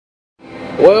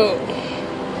Well,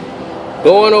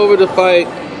 going over the fight,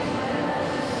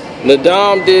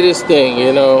 Nadam did his thing,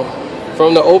 you know.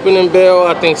 From the opening bell,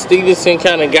 I think Stevenson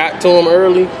kind of got to him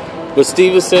early. But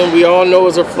Stevenson, we all know,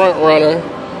 is a front runner.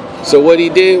 So what he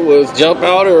did was jump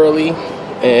out early,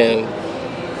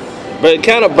 but it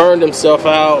kind of burned himself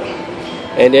out.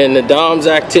 And then Nadam's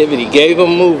activity gave him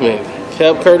movement,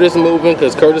 kept Curtis moving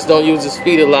because Curtis don't use his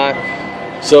feet a lot.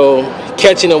 So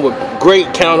catching him with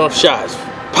great counter shots,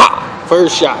 pop,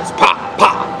 first shots, pop,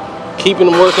 pop, keeping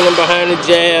him working him behind the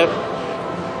jab.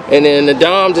 And then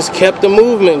Nadam just kept the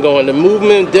movement going. The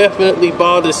movement definitely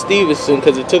bothered Stevenson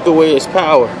because it took away his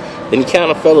power. And he kind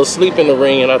of fell asleep in the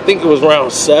ring. And I think it was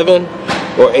round 7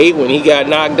 or 8 when he got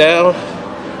knocked down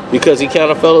because he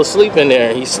kind of fell asleep in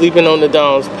there. He's sleeping on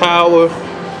Nadam's power.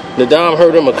 Nadam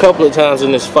hurt him a couple of times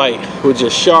in this fight with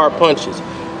just sharp punches.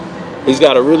 He's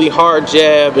got a really hard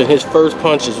jab, and his first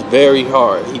punch is very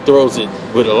hard. He throws it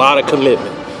with a lot of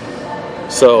commitment.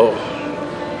 So,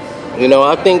 you know,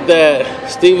 I think that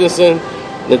Stevenson,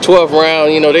 the 12th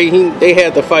round, you know, they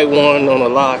had the fight won on a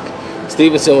lock.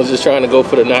 Stevenson was just trying to go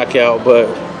for the knockout, but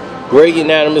great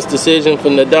unanimous decision for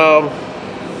Nadam.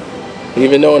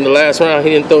 Even though in the last round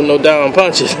he didn't throw no down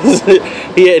punches.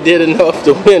 He had did enough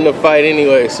to win the fight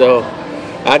anyway. So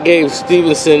I gave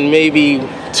Stevenson maybe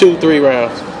 2-3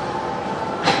 rounds.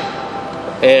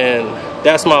 And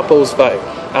that's my post fight.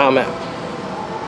 I'm out.